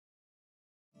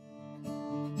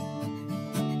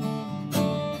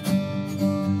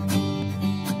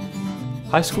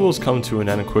High school has come to an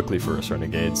end quickly for us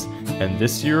Renegades, and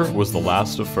this year was the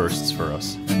last of firsts for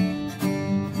us. What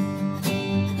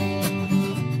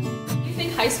do you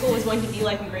think high school was going to be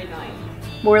like in grade 9?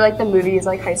 More like the movies,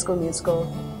 like High School Musical.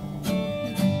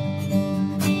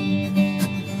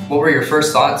 What were your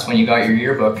first thoughts when you got your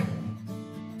yearbook?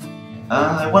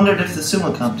 I wondered if the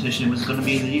sumo competition was going to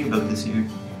be in the yearbook this year.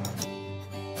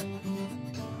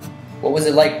 What was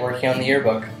it like working on the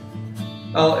yearbook?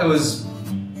 Well, it was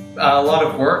a lot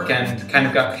of work and kind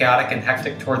of got chaotic and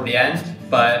hectic toward the end,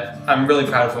 but I'm really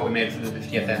proud of what we made for the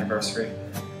 50th anniversary.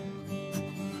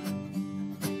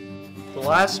 The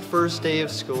last first day of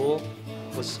school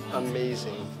was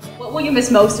amazing. What will you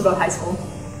miss most about high school?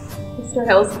 Mr.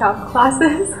 Hill's craft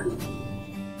classes.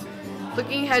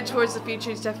 Looking ahead towards the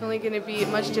future is definitely going to be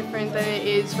much different than it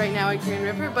is right now at Green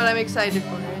River, but I'm excited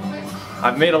for it.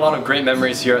 I've made a lot of great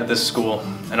memories here at this school,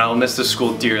 and I'll miss this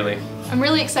school dearly. I'm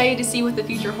really excited to see what the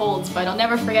future holds, but I'll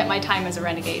never forget my time as a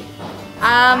Renegade.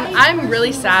 I'm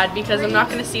really sad because I'm not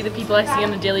going to see the people I see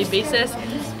on a daily basis.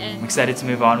 I'm excited to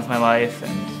move on with my life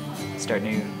and start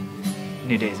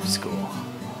new days of school.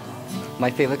 My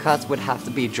favorite class would have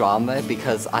to be drama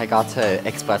because I got to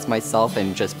express myself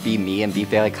and just be me and be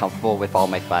very comfortable with all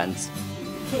my friends.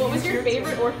 What was your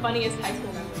favorite or funniest high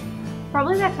school memory?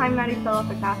 Probably that time Maddie fell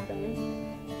off a cactus.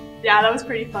 Yeah, that was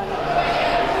pretty fun.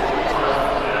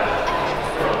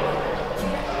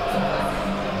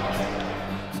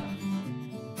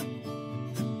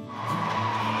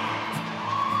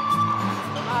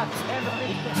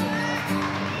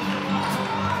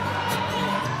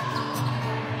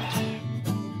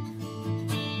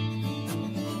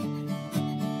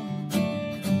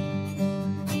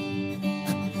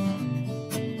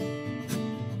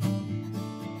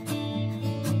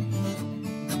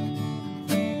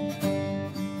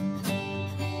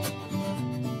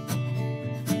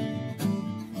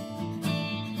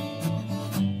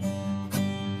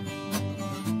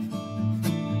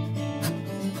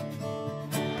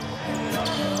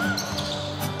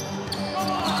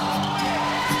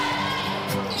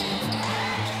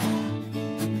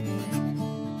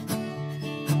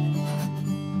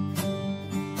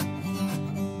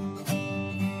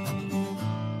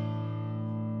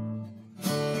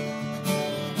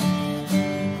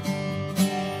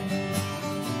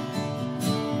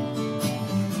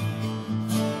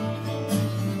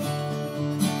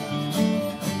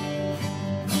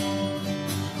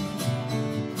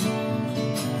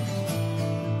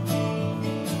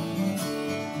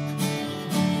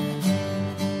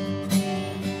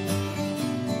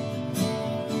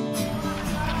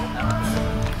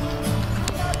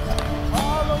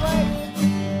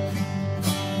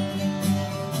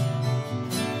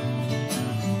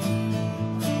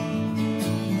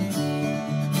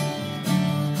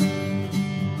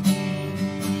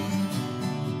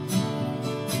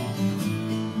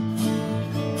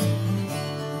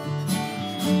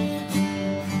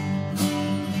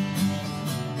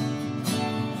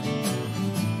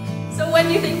 When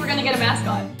do you think we're gonna get a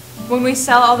mascot? When we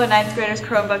sell all the 9th graders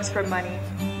Chromebooks for money.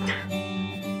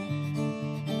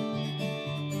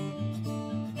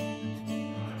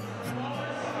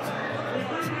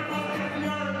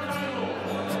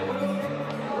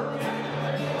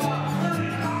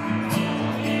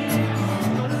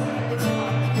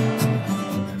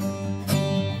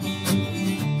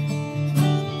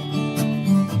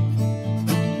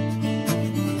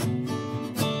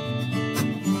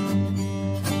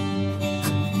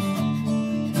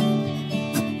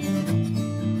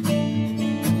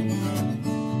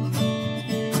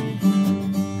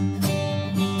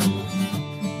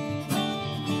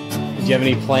 Do you have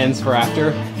any plans for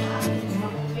after?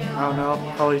 I don't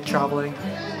know, probably traveling.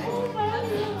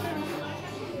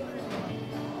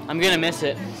 I'm gonna miss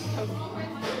it.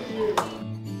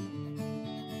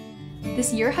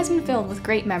 This year has been filled with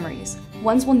great memories,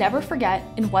 ones we'll never forget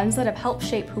and ones that have helped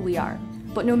shape who we are.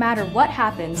 But no matter what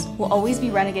happens, we'll always be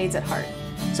Renegades at heart.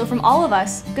 So from all of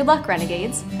us, good luck,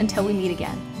 Renegades, until we meet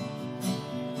again.